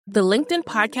The LinkedIn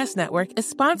Podcast Network is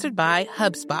sponsored by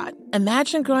HubSpot.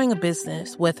 Imagine growing a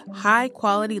business with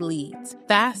high-quality leads,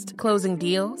 fast closing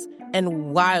deals,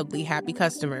 and wildly happy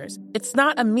customers. It's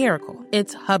not a miracle,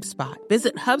 it's HubSpot.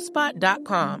 Visit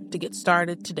HubSpot.com to get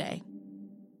started today.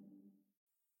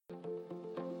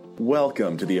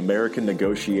 Welcome to the American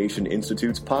Negotiation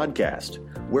Institute's podcast,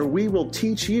 where we will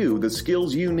teach you the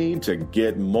skills you need to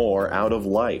get more out of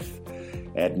life.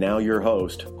 And now your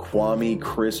host, Kwame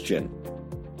Christian.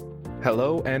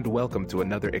 Hello and welcome to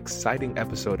another exciting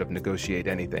episode of Negotiate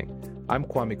Anything. I'm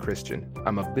Kwame Christian.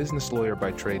 I'm a business lawyer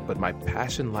by trade, but my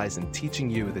passion lies in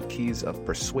teaching you the keys of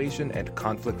persuasion and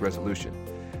conflict resolution.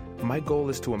 My goal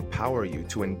is to empower you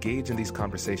to engage in these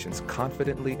conversations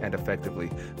confidently and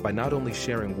effectively by not only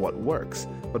sharing what works,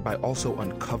 but by also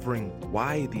uncovering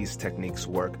why these techniques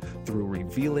work through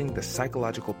revealing the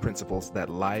psychological principles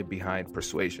that lie behind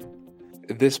persuasion.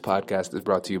 This podcast is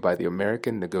brought to you by the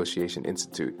American Negotiation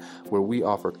Institute, where we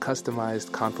offer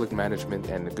customized conflict management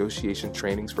and negotiation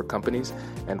trainings for companies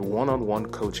and one-on-one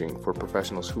coaching for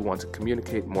professionals who want to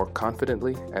communicate more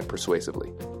confidently and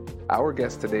persuasively. Our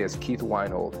guest today is Keith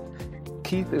Weinhold.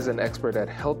 Keith is an expert at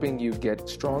helping you get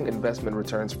strong investment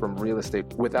returns from real estate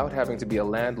without having to be a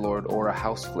landlord or a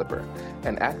house flipper.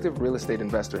 An active real estate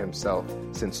investor himself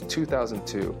since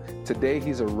 2002. Today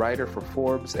he's a writer for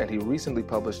Forbes, and he recently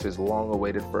published his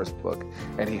long-awaited first book,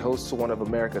 and he hosts one of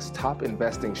America's top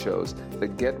investing shows, the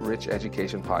Get Rich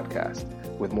Education Podcast,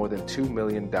 with more than 2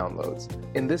 million downloads.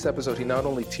 In this episode, he not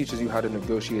only teaches you how to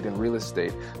negotiate in real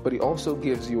estate, but he also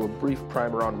gives you a brief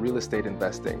primer on real estate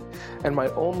investing. And my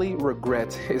only regret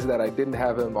is that I didn't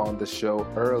have him on the show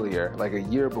earlier, like a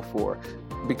year before,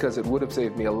 because it would have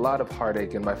saved me a lot of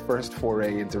heartache in my first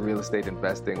foray into real estate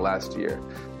investing last year.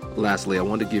 Lastly, I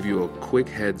want to give you a quick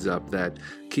heads up that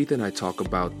Keith and I talk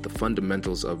about the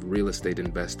fundamentals of real estate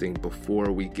investing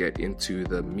before we get into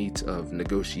the meat of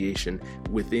negotiation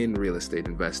within real estate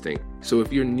investing. So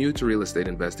if you're new to real estate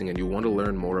investing and you want to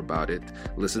learn more about it,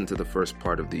 listen to the first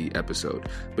part of the episode.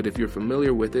 But if you're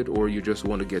familiar with it, or you just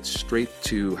want to get straight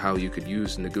to how you could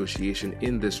use negotiation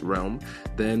in this realm,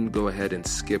 then go ahead and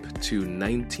skip to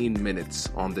 19 minutes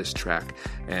on this track.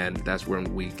 And that's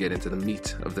when we get into the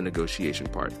meat of the negotiation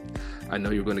part. I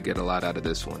know you're going to get a lot out of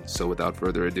this one. So without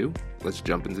further ado, let's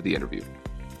jump into the interview.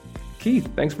 Keith,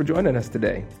 thanks for joining us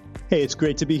today. Hey, it's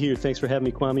great to be here. Thanks for having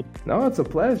me, Kwame. No, it's a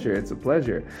pleasure. It's a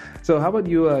pleasure. So how about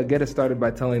you get us started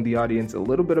by telling the audience a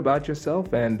little bit about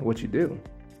yourself and what you do?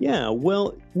 Yeah,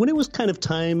 well, when it was kind of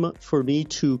time for me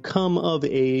to come of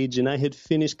age and I had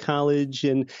finished college,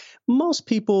 and most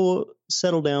people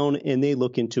settle down and they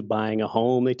look into buying a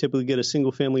home. They typically get a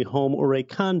single family home or a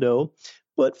condo.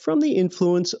 But from the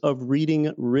influence of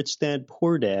reading Rich Dad,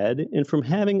 Poor Dad, and from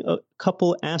having a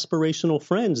couple aspirational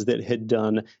friends that had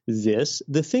done this,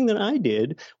 the thing that I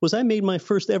did was I made my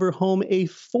first ever home a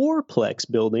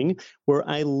fourplex building where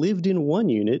I lived in one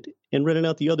unit and rented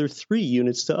out the other 3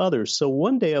 units to others. So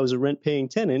one day I was a rent-paying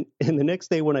tenant, and the next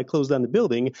day when I closed down the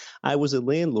building, I was a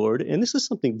landlord. And this is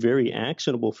something very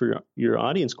actionable for your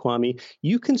audience, Kwame.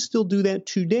 You can still do that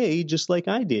today, just like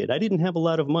I did. I didn't have a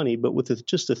lot of money, but with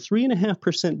just a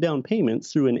 3.5% down payment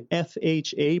through an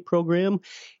FHA program,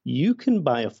 you can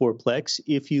buy a fourplex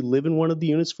if you live in one of the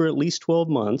units for at least 12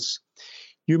 months.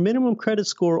 Your minimum credit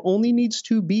score only needs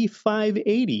to be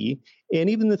 580, and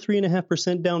even the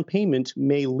 3.5% down payment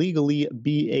may legally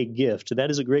be a gift.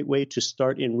 That is a great way to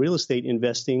start in real estate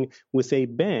investing with a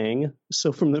bang.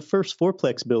 So from the first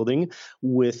fourplex building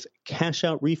with cash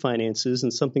out refinances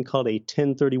and something called a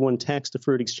 1031 tax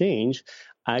deferred exchange,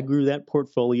 I grew that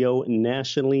portfolio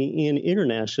nationally and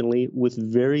internationally with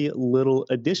very little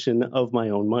addition of my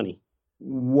own money.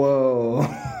 Whoa.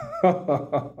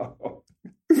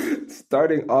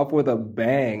 Starting off with a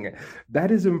bang.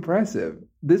 That is impressive.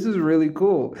 This is really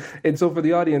cool. And so for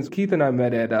the audience, Keith and I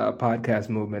met at Podcast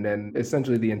Movement, and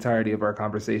essentially the entirety of our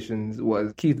conversations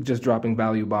was Keith just dropping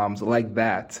value bombs like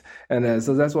that. And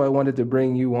so that's why I wanted to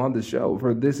bring you on the show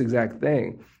for this exact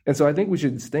thing. And so I think we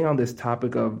should stay on this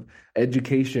topic of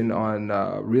education on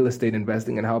real estate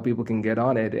investing and how people can get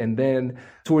on it. And then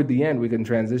toward the end, we can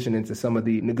transition into some of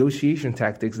the negotiation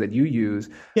tactics that you use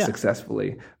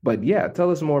successfully. But yeah,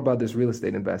 tell us more about this real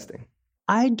estate investing.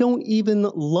 I don't even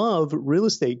love real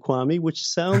estate, Kwame, which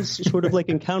sounds sort of like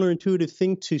a counterintuitive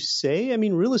thing to say. I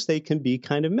mean, real estate can be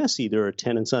kind of messy. There are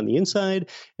tenants on the inside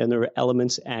and there are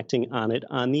elements acting on it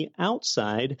on the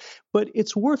outside. But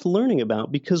it's worth learning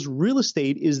about because real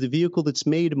estate is the vehicle that's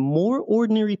made more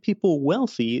ordinary people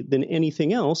wealthy than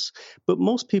anything else. But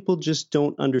most people just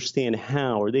don't understand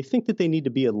how, or they think that they need to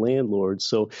be a landlord.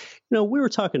 So, we were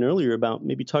talking earlier about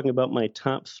maybe talking about my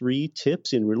top 3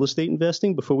 tips in real estate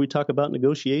investing before we talk about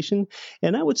negotiation.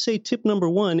 And I would say tip number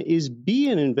one is be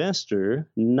an investor,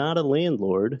 not a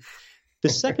landlord. The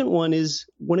second one is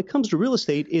when it comes to real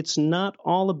estate, it's not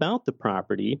all about the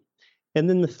property. And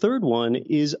then the third one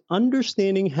is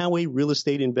understanding how a real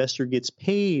estate investor gets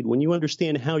paid. When you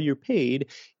understand how you're paid,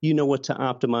 you know what to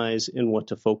optimize and what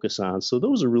to focus on. So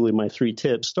those are really my three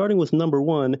tips. Starting with number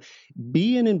one,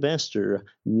 be an investor,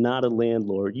 not a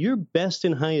landlord. Your best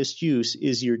and highest use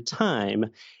is your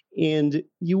time. And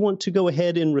you want to go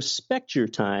ahead and respect your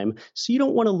time. So you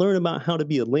don't want to learn about how to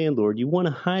be a landlord. You want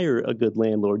to hire a good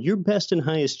landlord. Your best and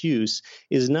highest use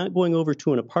is not going over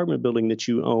to an apartment building that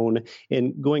you own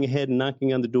and going ahead and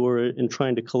knocking on the door and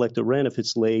trying to collect a rent if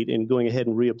it's late and going ahead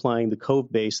and reapplying the cove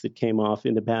base that came off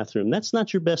in the bathroom. That's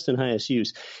not your best and highest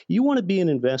use. You want to be an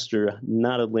investor,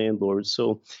 not a landlord.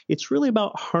 So it's really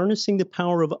about harnessing the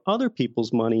power of other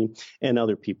people's money and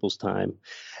other people's time.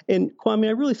 And Kwame,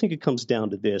 I really think it comes down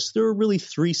to this. There are really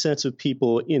three sets of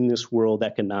people in this world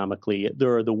economically.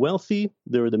 There are the wealthy,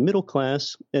 there are the middle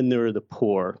class, and there are the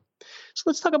poor. So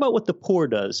let's talk about what the poor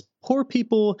does. Poor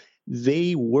people,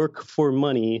 they work for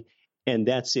money, and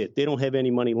that's it. They don't have any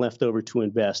money left over to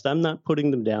invest. I'm not putting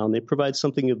them down. They provide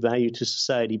something of value to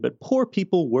society, but poor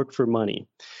people work for money.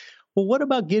 Well, what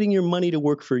about getting your money to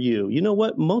work for you? You know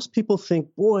what? Most people think,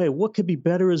 boy, what could be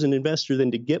better as an investor than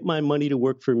to get my money to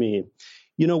work for me?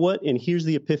 You know what? And here's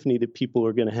the epiphany that people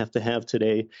are going to have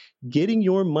today. Getting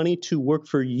your money to work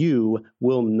for you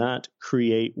will not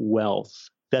create wealth.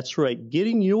 That's right.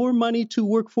 Getting your money to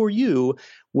work for you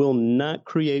will not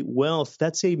create wealth.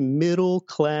 That's a middle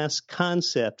class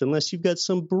concept. Unless you've got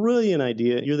some brilliant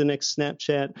idea, you're the next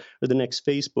Snapchat or the next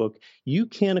Facebook, you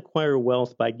can't acquire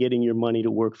wealth by getting your money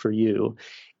to work for you.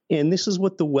 And this is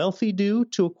what the wealthy do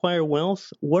to acquire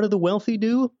wealth. What do the wealthy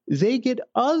do? They get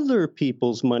other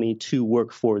people's money to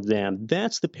work for them.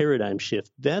 That's the paradigm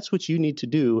shift. That's what you need to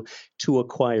do to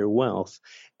acquire wealth.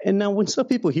 And now when some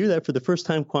people hear that for the first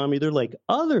time, Kwame, they're like,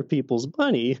 other people's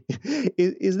money?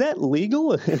 Is that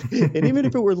legal? And even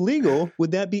if it were legal,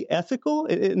 would that be ethical?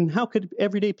 And how could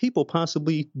everyday people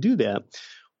possibly do that?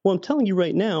 Well, I'm telling you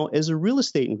right now, as a real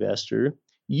estate investor,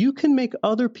 you can make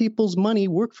other people's money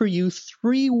work for you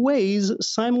three ways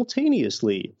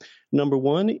simultaneously. Number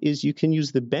one is you can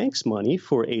use the bank's money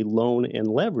for a loan and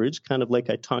leverage, kind of like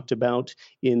I talked about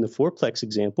in the fourplex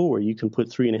example, where you can put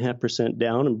 3.5%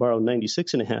 down and borrow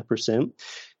 96.5%.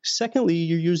 Secondly,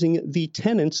 you're using the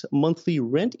tenant's monthly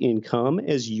rent income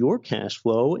as your cash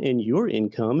flow and your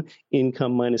income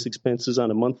minus expenses on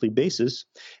a monthly basis.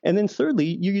 And then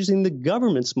thirdly, you're using the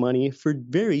government's money for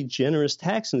very generous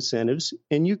tax incentives,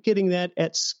 and you're getting that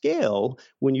at scale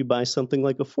when you buy something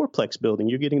like a fourplex building.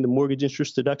 You're getting the mortgage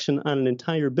interest deduction on an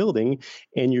entire building,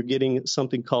 and you're getting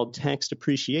something called tax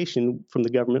depreciation from the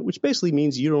government, which basically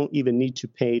means you don't even need to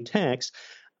pay tax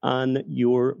on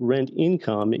your rent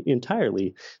income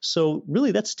entirely. So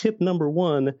really, that's tip number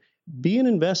one. Be an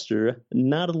investor,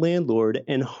 not a landlord,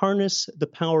 and harness the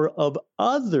power of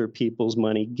other people's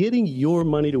money. Getting your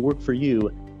money to work for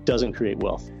you doesn't create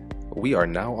wealth. We are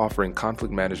now offering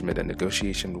conflict management and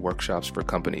negotiation workshops for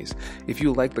companies. If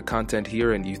you like the content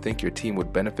here and you think your team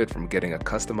would benefit from getting a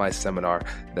customized seminar,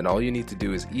 then all you need to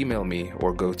do is email me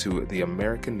or go to the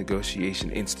American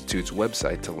Negotiation Institute's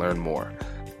website to learn more.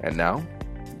 And now,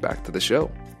 back to the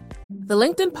show. The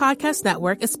LinkedIn Podcast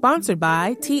Network is sponsored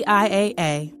by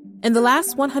TIAA. In the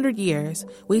last 100 years,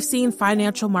 we've seen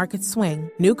financial markets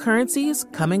swing, new currencies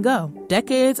come and go,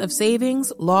 decades of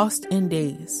savings lost in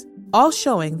days, all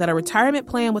showing that a retirement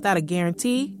plan without a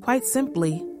guarantee, quite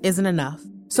simply, isn't enough.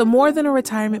 So more than a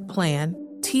retirement plan,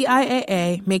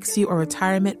 TIAA makes you a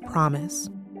retirement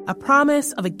promise. A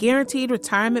promise of a guaranteed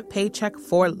retirement paycheck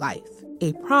for life.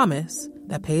 A promise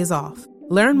that pays off.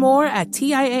 Learn more at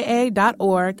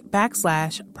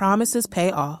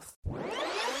TIAA.org/promisespayoff.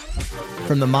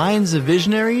 From the minds of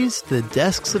visionaries to the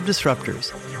desks of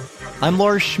disruptors, I'm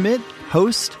Lars Schmidt,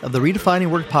 host of the Redefining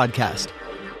Work podcast.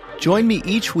 Join me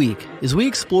each week as we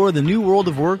explore the new world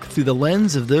of work through the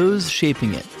lens of those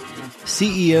shaping it.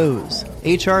 CEOs,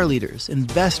 HR leaders,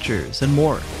 investors, and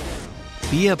more.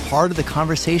 Be a part of the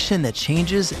conversation that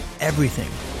changes everything.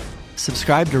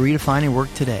 Subscribe to Redefining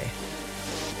Work today.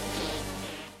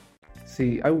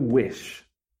 See, I wish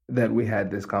that we had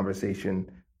this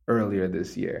conversation earlier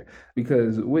this year,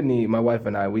 because Whitney, my wife,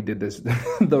 and I, we did this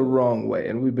the wrong way,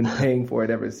 and we've been paying for it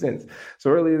ever since.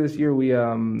 So earlier this year, we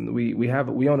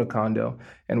own a condo,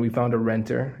 and we found a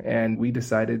renter, and we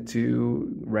decided to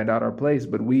rent out our place,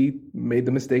 but we made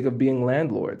the mistake of being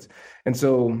landlords. And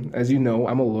so, as you know,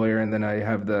 I'm a lawyer, and then I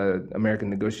have the American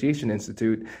Negotiation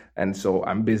Institute, And so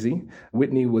I'm busy.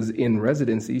 Whitney was in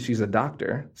residency. She's a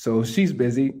doctor. So she's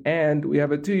busy. And we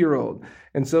have a 2-year-old.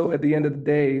 And so at the end of the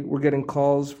day, we're getting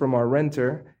calls from our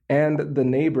renter and the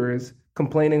neighbors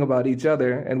complaining about each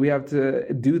other. And we have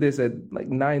to do this at like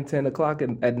 9, 10 o'clock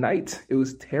at night. It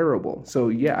was terrible. So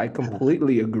yeah, I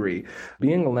completely agree.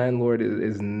 Being a landlord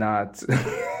is not,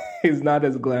 is not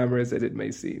as glamorous as it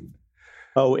may seem.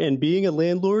 Oh, and being a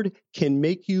landlord can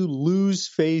make you lose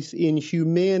faith in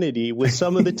humanity with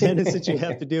some of the tenants that you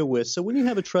have to deal with. So when you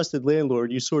have a trusted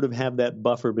landlord, you sort of have that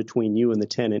buffer between you and the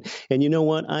tenant. And you know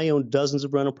what? I own dozens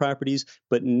of rental properties,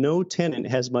 but no tenant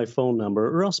has my phone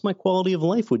number, or else my quality of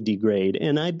life would degrade.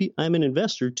 And I'm an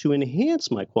investor to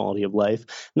enhance my quality of life,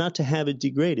 not to have it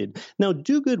degraded. Now,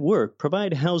 do good work.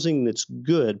 Provide housing that's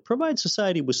good. Provide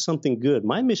society with something good.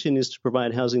 My mission is to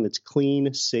provide housing that's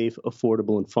clean, safe,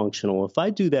 affordable, and functional. If I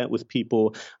do that with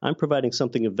people, I'm providing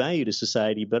something of value to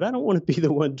society, but I don't want to be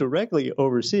the one directly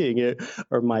overseeing it,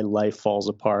 or my life falls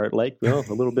apart, like a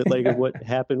little bit like what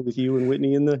happened with you and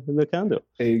Whitney in the condo.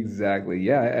 Exactly.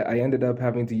 Yeah, I ended up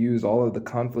having to use all of the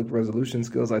conflict resolution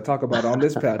skills I talk about on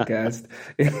this podcast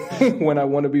when I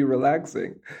want to be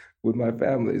relaxing with my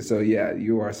family. So yeah,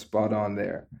 you are spot on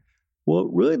there. Well,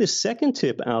 really, the second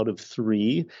tip out of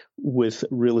 3 with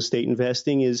real estate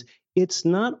investing is it's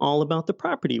not all about the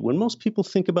property. When most people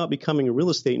think about becoming a real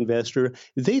estate investor,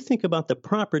 they think about the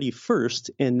property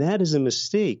first, and that is a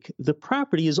mistake. The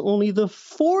property is only the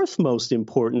 4th most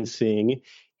important thing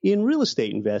in real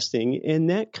estate investing,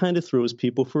 and that kind of throws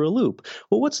people for a loop.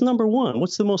 Well, what's number 1?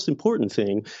 What's the most important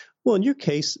thing? Well, in your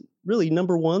case, really,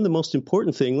 number 1, the most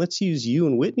important thing, let's use you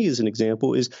and Whitney as an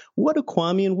example, is what do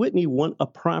Kwame and Whitney want a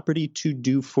property to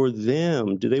do for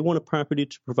them? Do they want a property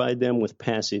to provide them with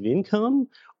passive income,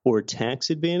 or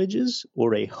tax advantages,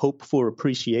 or a hope for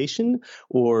appreciation,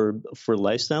 or for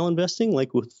lifestyle investing,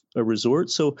 like with a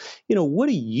resort? So, what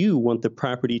do you want the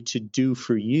property to do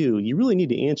for you? You really need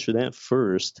to answer that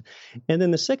first. And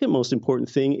then the second most important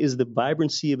thing is the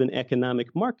vibrancy of an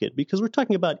economic market, because we're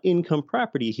talking about income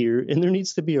property here, and there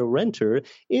needs to be a renter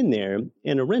in there.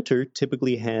 And a renter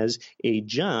typically has a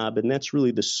job, and that's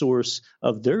really the source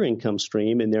of their income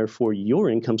stream, and therefore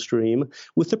your income stream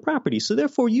with the property. So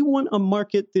therefore, you want a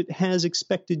market that has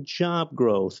expected job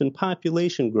growth and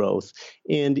population growth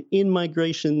and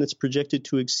in-migration that's projected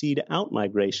to exceed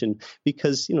out-migration,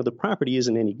 because, the property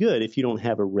isn't any good if you don't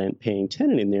have a rent-paying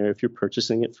tenant in there if you're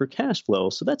purchasing it for cash flow.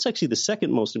 So that's actually the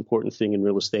second most important thing in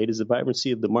real estate, is the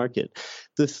vibrancy of the market.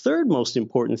 The third most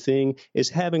important thing is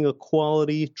having a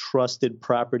quality, trusted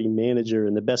property manager,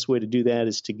 and the best way to do that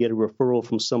is to get a referral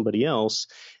from somebody else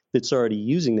that's already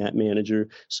using that manager.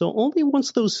 So only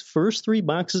once those first 3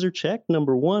 boxes are checked,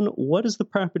 number 1, what does the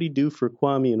property do for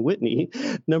Kwame and Whitney?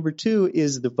 Number 2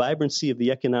 is the vibrancy of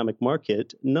the economic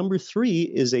market. Number 3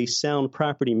 is a sound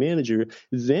property manager.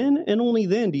 Then and only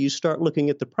then do you start looking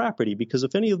at the property, because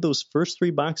if any of those first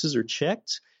 3 boxes are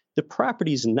checked, the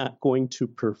property is not going to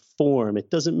perform. It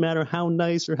doesn't matter how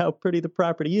nice or how pretty the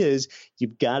property is.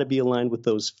 You've got to be aligned with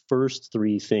those first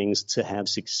 3 things to have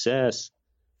success.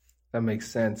 That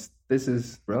makes sense. This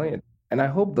is brilliant. And I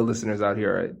hope the listeners out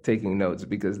here are taking notes,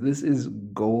 because this is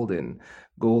golden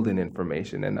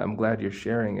information. And I'm glad you're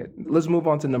sharing it. Let's move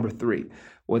on to number 3.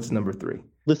 What's number 3?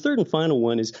 The third and final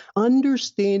one is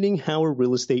understanding how a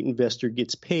real estate investor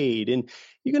gets paid. And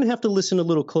you're going to have to listen a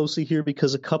little closely here,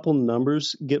 because a couple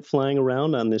numbers get flying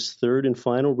around on this third and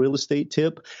final real estate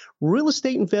tip. Real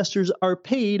estate investors are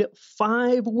paid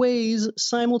 5 ways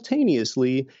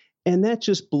simultaneously. And that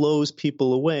just blows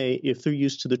people away if they're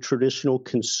used to the traditional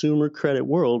consumer credit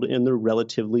world and their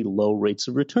relatively low rates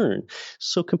of return.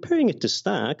 So comparing it to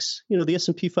stocks, the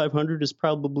S&P 500 has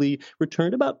probably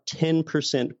returned about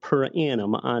 10% per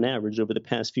annum on average over the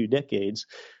past few decades.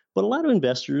 But a lot of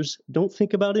investors don't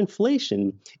think about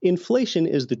inflation. Inflation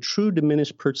is the true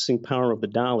diminished purchasing power of the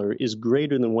dollar is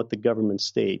greater than what the government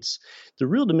states. The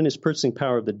real diminished purchasing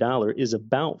power of the dollar is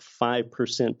about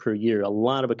 5% per year. A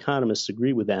lot of economists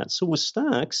agree with that. So with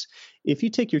stocks, if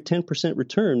you take your 10%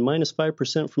 return minus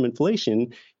 5% from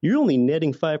inflation, you're only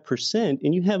netting 5%,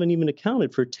 and you haven't even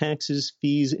accounted for taxes,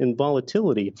 fees, and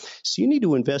volatility. So you need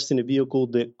to invest in a vehicle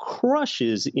that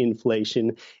crushes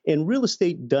inflation, and real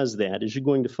estate does that, as you're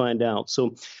going to find out.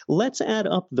 So let's add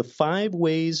up the 5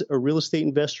 ways a real estate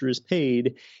investor is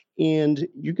paid, and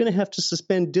you're going to have to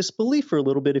suspend disbelief for a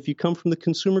little bit if you come from the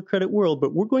consumer credit world,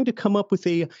 but we're going to come up with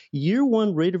a year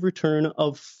 1 rate of return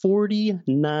of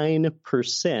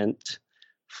 49%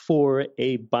 for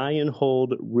a buy and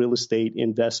hold real estate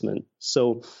investment.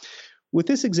 So with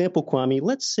this example, Kwame,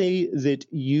 let's say that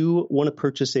you want to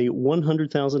purchase a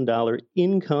 $100,000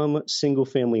 income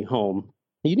single-family home.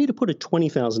 You need to put a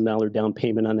 $20,000 down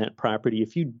payment on that property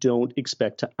if you don't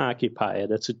expect to occupy it.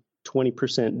 That's a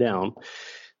 20% down.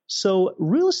 So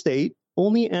real estate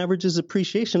only averages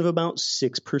appreciation of about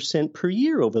 6% per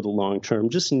year over the long term,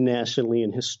 just nationally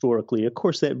and historically. Of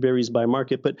course, that varies by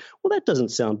market, but that doesn't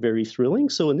sound very thrilling.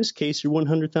 So in this case, your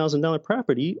 $100,000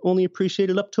 property only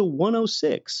appreciated up to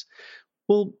 106.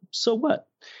 Well, so what?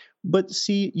 But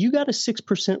see, you got a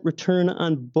 6% return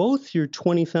on both your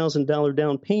 $20,000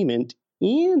 down payment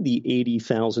and the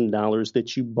 $80,000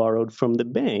 that you borrowed from the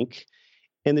bank.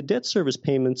 And the debt service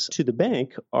payments to the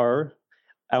bank are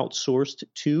outsourced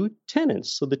to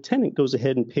tenants. So the tenant goes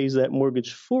ahead and pays that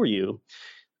mortgage for you.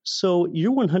 So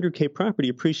your 100K property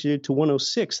appreciated to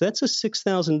 106, that's a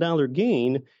 $6,000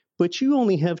 gain, but you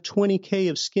only have 20K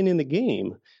of skin in the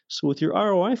game. So with your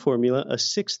ROI formula, a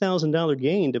 $6,000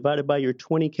 gain divided by your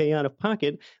 20K out of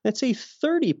pocket, that's a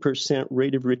 30%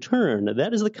 rate of return.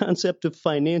 That is the concept of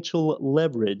financial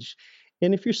leverage.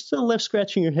 And if you're still left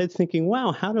scratching your head thinking,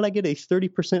 wow, how did I get a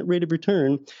 30% rate of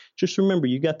return? Just remember,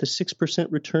 you got the 6%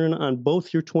 return on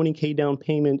both your 20K down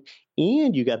payment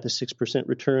and you got the 6%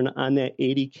 return on that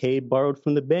 80K borrowed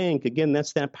from the bank. Again,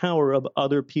 that's that power of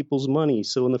other people's money.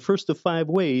 So in the first of 5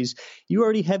 ways, you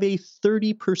already have a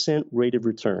 30% rate of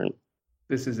return.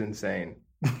 This is insane.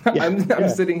 Yeah, I'm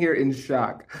sitting here in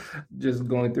shock just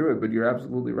going through it, but you're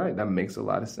absolutely right. That makes a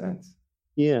lot of sense.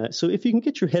 Yeah. So if you can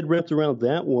get your head wrapped around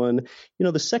that one,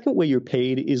 the second way you're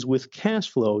paid is with cash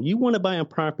flow. You want to buy a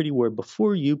property where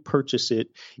before you purchase it,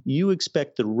 you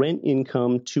expect the rent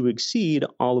income to exceed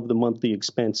all of the monthly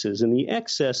expenses, and the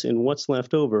excess in what's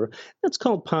left over, that's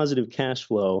called positive cash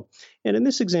flow. And in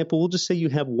this example, we'll just say you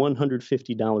have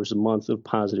 $150 a month of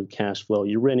positive cash flow,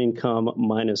 your rent income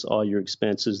minus all your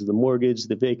expenses, the mortgage,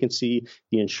 the vacancy,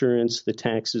 the insurance, the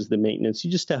taxes, the maintenance.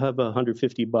 You just have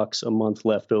 $150 a month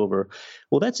left over.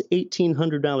 Well, that's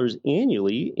 $1,800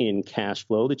 annually in cash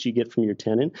flow that you get from your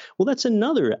tenant. Well, that's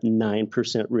another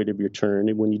 9% rate of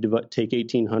return when you take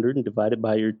 $1,800 and divide it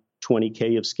by your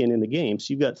 20K of skin in the game.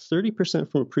 So you've got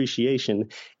 30% from appreciation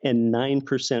and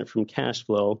 9% from cash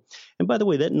flow. And by the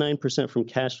way, that 9% from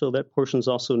cash flow, that portion is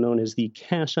also known as the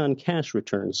cash on cash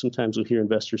return. Sometimes we'll hear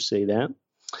investors say that.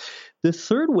 The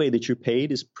third way that you're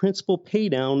paid is principal pay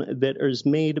down that is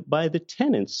made by the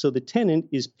tenant. So the tenant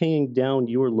is paying down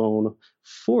your loan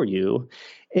for you.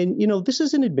 And, this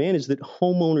is an advantage that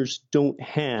homeowners don't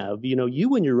have.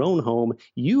 You in your own home,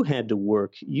 you had to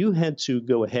work. You had to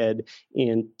go ahead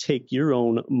and take your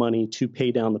own money to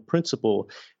pay down the principal.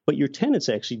 But your tenant's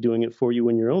actually doing it for you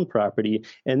in your own property.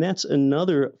 And that's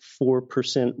another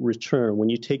 4% return when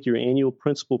you take your annual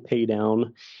principal pay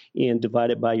down and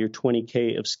divide it by your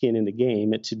 20K of skin in the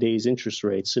game at today's interest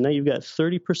rates. So now you've got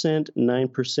 30%,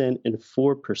 9%, and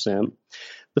 4%.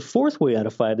 The fourth way out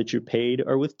of 5 that you're paid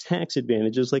are with tax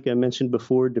advantages. Like I mentioned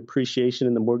before, depreciation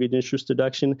and the mortgage interest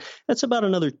deduction. That's about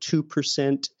another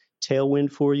 2%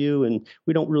 tailwind for you. And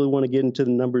we don't really want to get into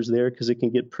the numbers there because it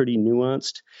can get pretty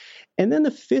nuanced. And then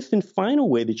the fifth and final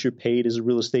way that you're paid as a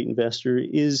real estate investor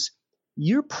is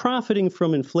you're profiting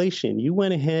from inflation. You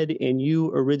went ahead and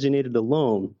you originated a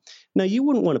loan. Now, you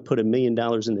wouldn't want to put $1 million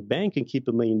in the bank and keep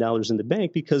 $1 million in the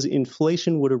bank because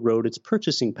inflation would erode its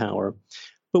purchasing power.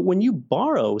 But when you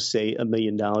borrow, say, $1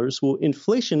 million, well,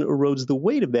 inflation erodes the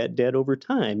weight of that debt over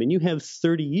time, and you have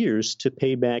 30 years to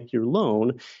pay back your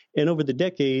loan. And over the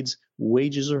decades,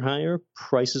 wages are higher,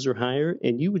 prices are higher,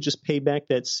 and you would just pay back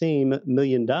that same $1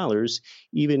 million,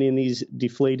 even in these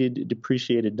deflated,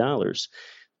 depreciated dollars.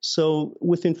 So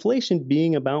with inflation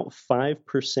being about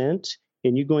 5%,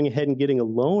 and you going ahead and getting a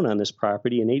loan on this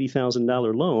property, an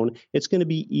 $80,000 loan, it's going to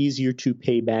be easier to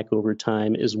pay back over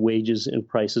time as wages and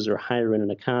prices are higher in an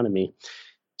economy.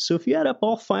 So if you add up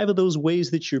all 5 of those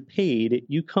ways that you're paid,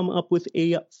 you come up with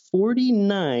a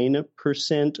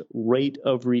 49% rate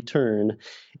of return.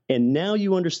 And now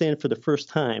you understand for the first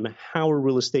time how a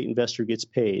real estate investor gets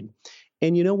paid.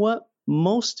 And you know what?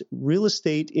 Most real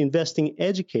estate investing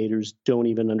educators don't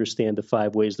even understand the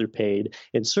 5 ways they're paid.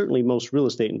 And certainly most real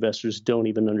estate investors don't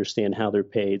even understand how they're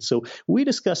paid. So we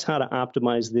discuss how to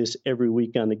optimize this every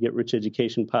week on the Get Rich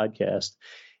Education podcast.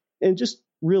 And just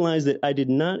realize that I did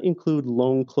not include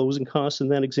loan closing costs in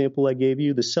that example I gave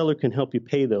you. The seller can help you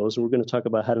pay those, and we're going to talk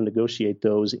about how to negotiate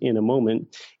those in a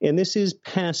moment. And this is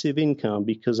passive income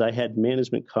because I had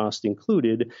management costs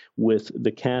included with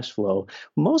the cash flow.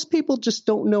 Most people just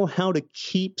don't know how to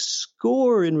keep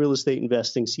score in real estate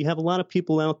investing. So you have a lot of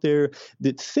people out there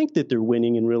that think that they're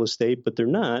winning in real estate, but they're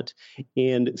not,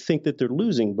 and think that they're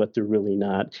losing, but they're really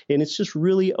not. And it's just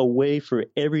really a way for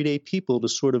everyday people to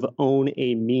sort of own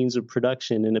a means of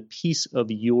production and a piece of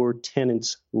your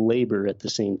tenant's labor at the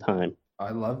same time.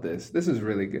 I love this. This is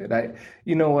really good.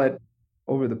 You know what?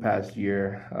 Over the past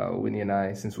year, Winnie and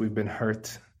I, since we've been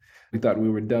hurt, we thought we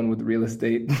were done with real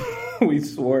estate. We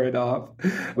swore it off,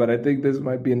 but I think this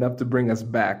might be enough to bring us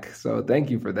back. So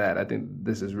thank you for that. I think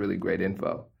this is really great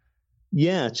info.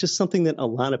 Yeah, it's just something that a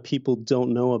lot of people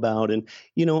don't know about. And,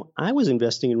 I was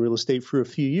investing in real estate for a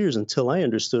few years until I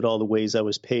understood all the ways I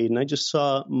was paid. And I just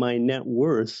saw my net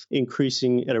worth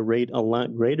increasing at a rate a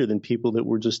lot greater than people that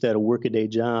were just at a workaday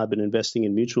job and investing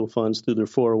in mutual funds through their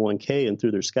 401k and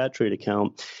through their Scottrade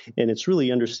account. And it's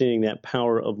really understanding that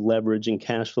power of leverage and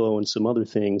cash flow and some other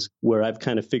things where I've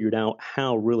kind of figured out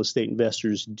how real estate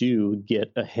investors do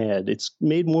get ahead. It's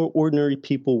made more ordinary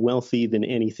people wealthy than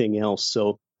anything else.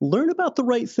 So learn about the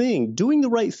right thing. Doing the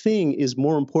right thing is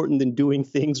more important than doing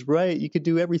things right. You could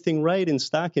do everything right in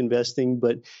stock investing,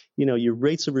 but your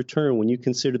rates of return, when you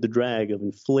consider the drag of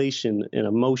inflation and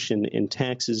emotion and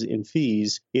taxes and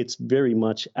fees, it's very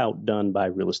much outdone by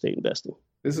real estate investing.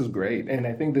 This is great. And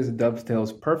I think this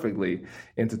dovetails perfectly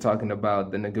into talking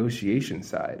about the negotiation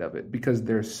side of it, because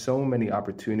there's so many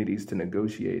opportunities to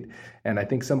negotiate. And I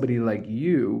think somebody like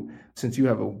you, since you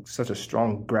have such a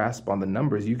strong grasp on the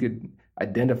numbers, you could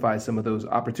identify some of those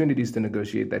opportunities to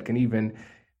negotiate that can even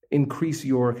increase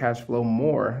your cash flow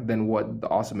more than what the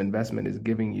awesome investment is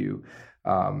giving you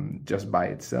just by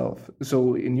itself.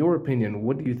 So in your opinion,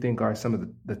 what do you think are some of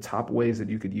the top ways that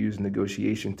you could use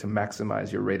negotiation to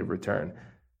maximize your rate of return?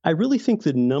 I really think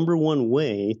the number one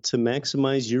way to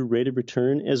maximize your rate of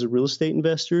return as a real estate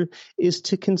investor is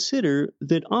to consider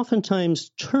that oftentimes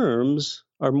terms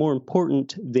are more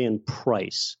important than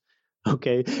price.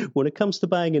 Okay. When it comes to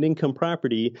buying an income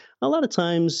property, a lot of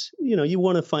times, you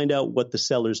want to find out what the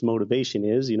seller's motivation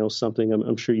is, something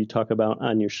I'm sure you talk about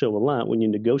on your show a lot. When you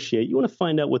negotiate, you want to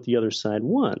find out what the other side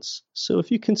wants. So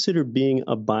if you consider being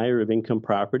a buyer of income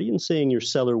property and saying your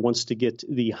seller wants to get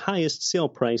the highest sale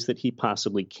price that he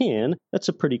possibly can, that's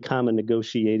a pretty common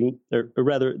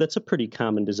that's a pretty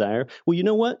common desire. Well, you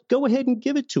know what? Go ahead and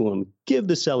give it to them. Give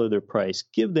the seller their price.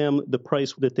 Give them the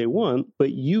price that they want,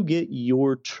 but you get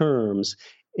your terms.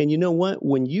 And you know what?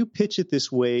 When you pitch it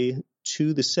this way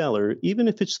to the seller, even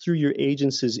if it's through your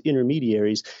agents as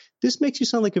intermediaries, this makes you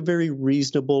sound like a very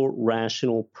reasonable,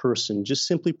 rational person. Just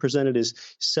simply present it as,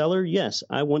 seller, yes,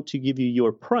 I want to give you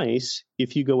your price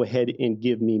if you go ahead and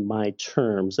give me my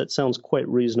terms. That sounds quite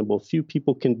reasonable. Few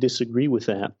people can disagree with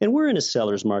that. And we're in a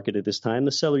seller's market at this time.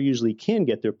 The seller usually can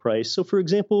get their price. So for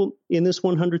example, in this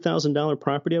 $100,000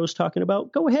 property I was talking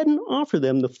about, go ahead and offer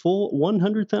them the full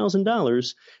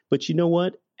 $100,000. But you know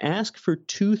what? Ask for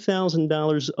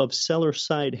 $2,000 of seller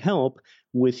side help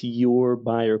with your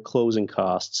buyer closing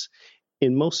costs.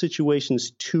 In most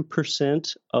situations,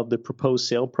 2% of the proposed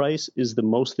sale price is the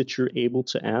most that you're able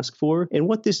to ask for. And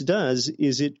what this does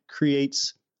is it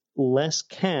creates less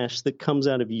cash that comes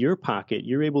out of your pocket.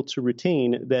 You're able to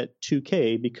retain that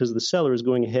 $2K because the seller is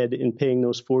going ahead and paying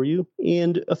those for you.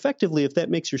 And effectively, if that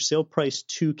makes your sale price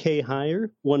 $2K higher,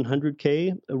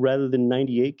 $100K rather than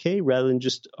 $98K, rather than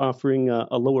just offering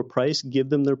a lower price, give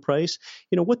them their price.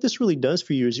 What this really does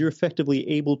for you is you're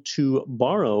effectively able to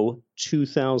borrow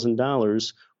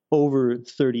 $2,000 over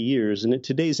 30 years. And at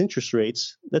today's interest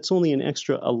rates, that's only an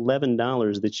extra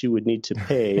 $11 that you would need to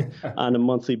pay on a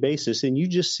monthly basis. And you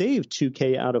just saved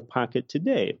 $2K out of pocket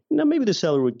today. Now, maybe the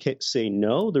seller would say,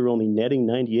 no, they're only netting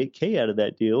 $98K out of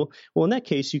that deal. Well, in that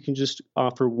case, you can just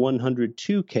offer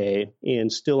 $102K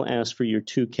and still ask for your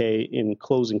 $2K in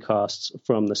closing costs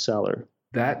from the seller.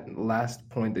 That last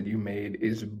point that you made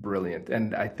is brilliant.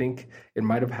 And I think it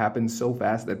might have happened so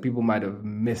fast that people might have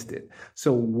missed it.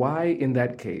 So why, in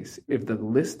that case, if the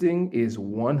listing is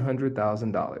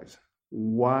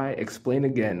 $100,000, explain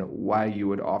again why you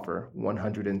would offer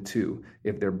 102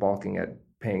 if they're balking at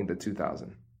paying the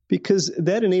 $2,000? Because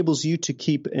that enables you to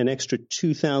keep an extra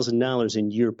 $2,000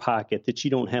 in your pocket that you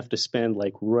don't have to spend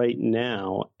like right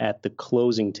now at the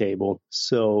closing table.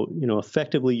 So,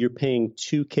 effectively you're paying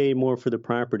 $2K more for the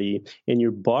property and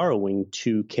you're borrowing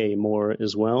 $2K more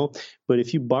as well. But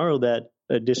if you borrow that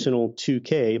additional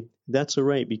 $2K, that's all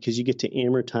right because you get to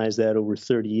amortize that over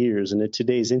 30 years. And at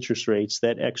today's interest rates,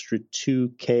 that extra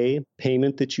 $2K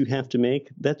payment that you have to make,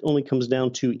 that only comes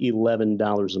down to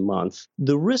 $11 a month.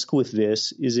 The risk with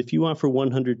this is if you offer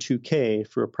 $102K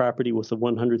for a property with a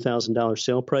 $100,000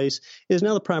 sale price, is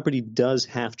now the property does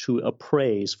have to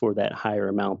appraise for that higher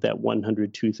amount, that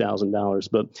 $102,000.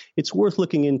 But it's worth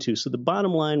looking into. So the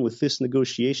bottom line with this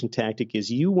negotiation tactic is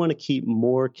you want to keep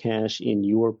more cash in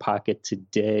your pocket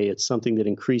today. It's something that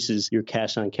increases your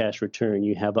cash on cash return.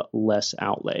 You have a less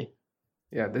outlay.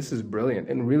 Yeah, this is brilliant.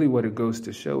 And really what it goes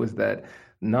to show is that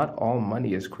not all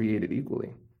money is created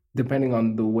equally. depending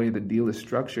on the way the deal is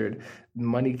structured,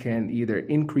 money can either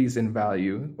increase in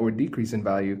value or decrease in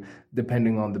value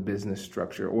depending on the business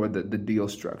structure or the deal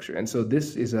structure. And so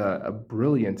this is a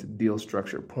brilliant deal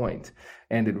structure point.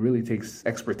 And it really takes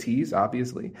expertise,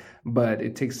 obviously, but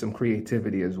it takes some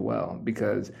creativity as well,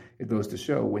 because it goes to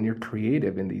show when you're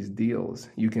creative in these deals,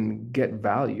 you can get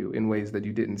value in ways that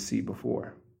you didn't see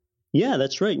before. Yeah,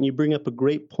 that's right. And you bring up a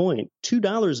great point.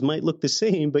 $2 might look the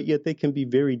same, but yet they can be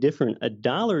very different.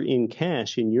 $1 in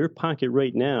cash in your pocket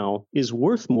right now is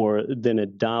worth more than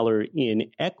 $1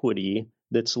 in equity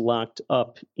that's locked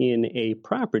up in a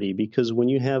property, because when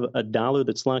you have $1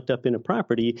 that's locked up in a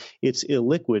property, it's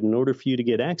illiquid. In order for you to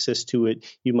get access to it,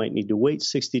 you might need to wait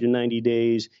 60 to 90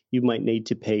 days. You might need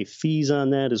to pay fees on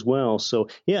that as well. So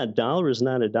yeah, $1 is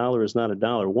not $1 is not $1.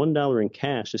 $1 in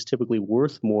cash is typically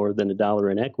worth more than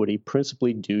 $1 in equity,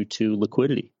 principally due to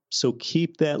liquidity. So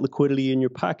keep that liquidity in your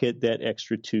pocket, that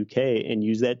extra $2K, and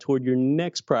use that toward your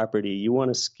next property. You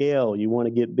want to scale, you want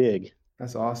to get big.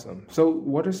 That's awesome. So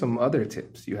what are some other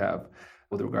tips you have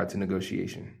with regard to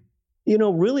negotiation?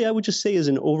 Really, I would just say as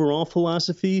an overall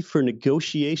philosophy for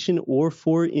negotiation or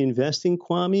for investing,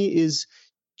 Kwame, is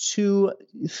to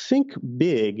think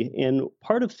big. And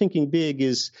part of thinking big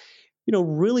is,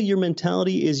 really your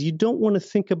mentality is you don't want to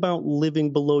think about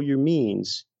living below your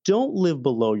means. Don't live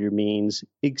below your means,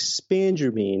 expand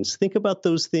your means. Think about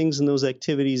those things and those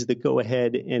activities that go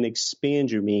ahead and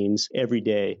expand your means every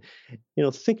day.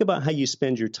 Think about how you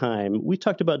spend your time. We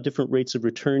talked about different rates of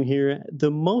return here.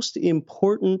 The most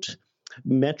important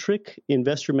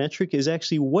investor metric is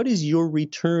actually, what is your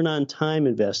return on time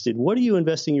invested? What are you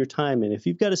investing your time in? If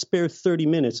you've got to spare 30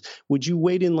 minutes, would you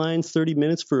wait in line 30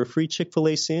 minutes for a free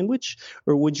Chick-fil-A sandwich?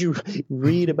 Or would you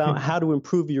read about how to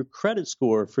improve your credit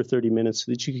score for 30 minutes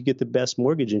so that you could get the best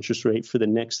mortgage interest rate for the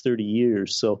next 30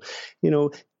 years? So,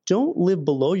 don't live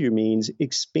below your means,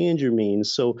 expand your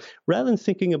means. So rather than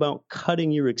thinking about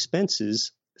cutting your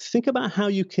expenses, think about how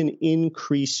you can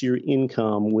increase your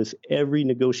income with every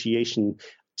negotiation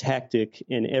tactic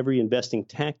and every investing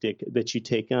tactic that you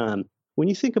take on. When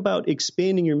you think about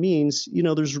expanding your means,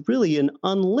 there's really an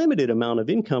unlimited amount of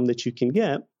income that you can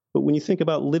get. But when you think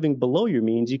about living below your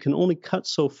means, you can only cut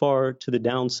so far to the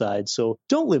downside. So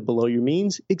don't live below your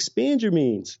means, expand your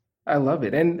means. I love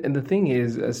it. And the thing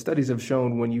is, studies have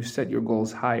shown when you set your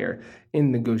goals higher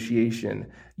in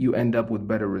negotiation, you end up with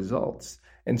better results.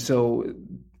 And so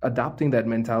adopting that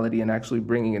mentality and actually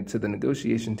bringing it to the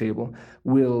negotiation table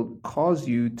will cause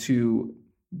you to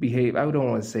behave, I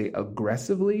don't want to say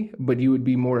aggressively, but you would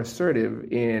be more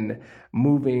assertive in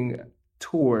moving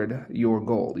toward your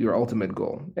goal, your ultimate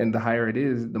goal. And the higher it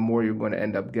is, the more you're going to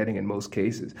end up getting in most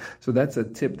cases. So that's a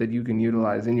tip that you can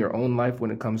utilize in your own life when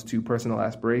it comes to personal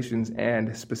aspirations,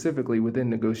 and specifically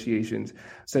within negotiations.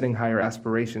 Setting higher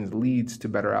aspirations leads to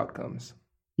better outcomes.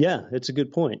 Yeah, it's a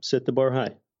good point. Set the bar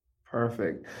high.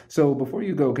 Perfect. So before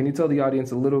you go, can you tell the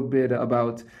audience a little bit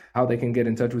about how they can get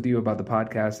in touch with you about the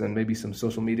podcast and maybe some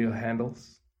social media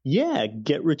handles? Yeah,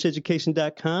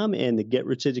 GetRichEducation.com and the Get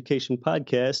Rich Education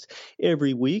podcast.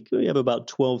 Every week, we have about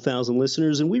 12,000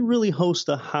 listeners, and we really host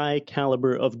a high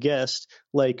caliber of guests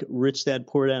like Rich Dad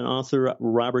Poor Dad author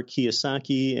Robert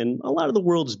Kiyosaki and a lot of the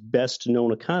world's best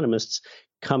known economists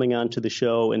coming onto the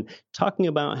show and talking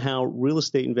about how real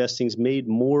estate investing's made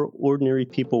more ordinary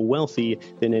people wealthy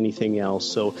than anything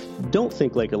else. So don't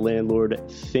think like a landlord,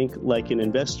 think like an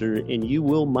investor, and you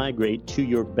will migrate to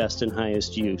your best and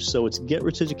highest use. So it's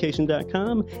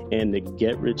GetRichEducation.com and the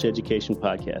Get Rich Education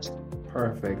podcast.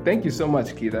 Perfect. Thank you so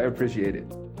much, Keith. I appreciate it.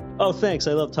 Oh, thanks.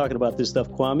 I love talking about this stuff,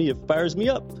 Kwame. It fires me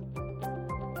up.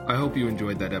 I hope you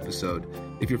enjoyed that episode.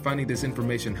 If you're finding this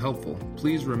information helpful,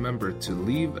 please remember to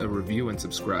leave a review and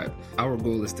subscribe. Our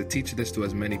goal is to teach this to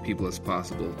as many people as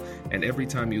possible, and every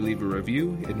time you leave a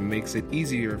review, it makes it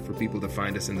easier for people to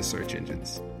find us in the search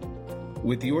engines.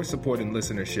 With your support and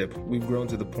listenership, we've grown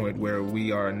to the point where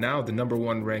we are now the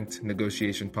 #1 ranked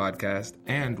negotiation podcast,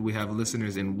 and we have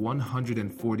listeners in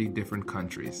 140 different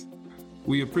countries.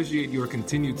 We appreciate your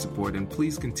continued support, and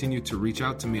please continue to reach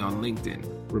out to me on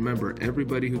LinkedIn. Remember,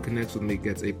 everybody who connects with me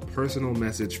gets a personal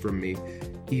message from me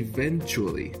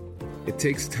eventually. It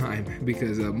takes time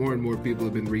because more and more people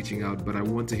have been reaching out, but I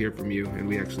want to hear from you and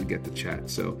we actually get to chat.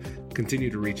 So continue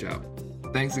to reach out.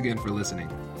 Thanks again for listening.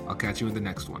 I'll catch you in the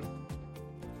next one.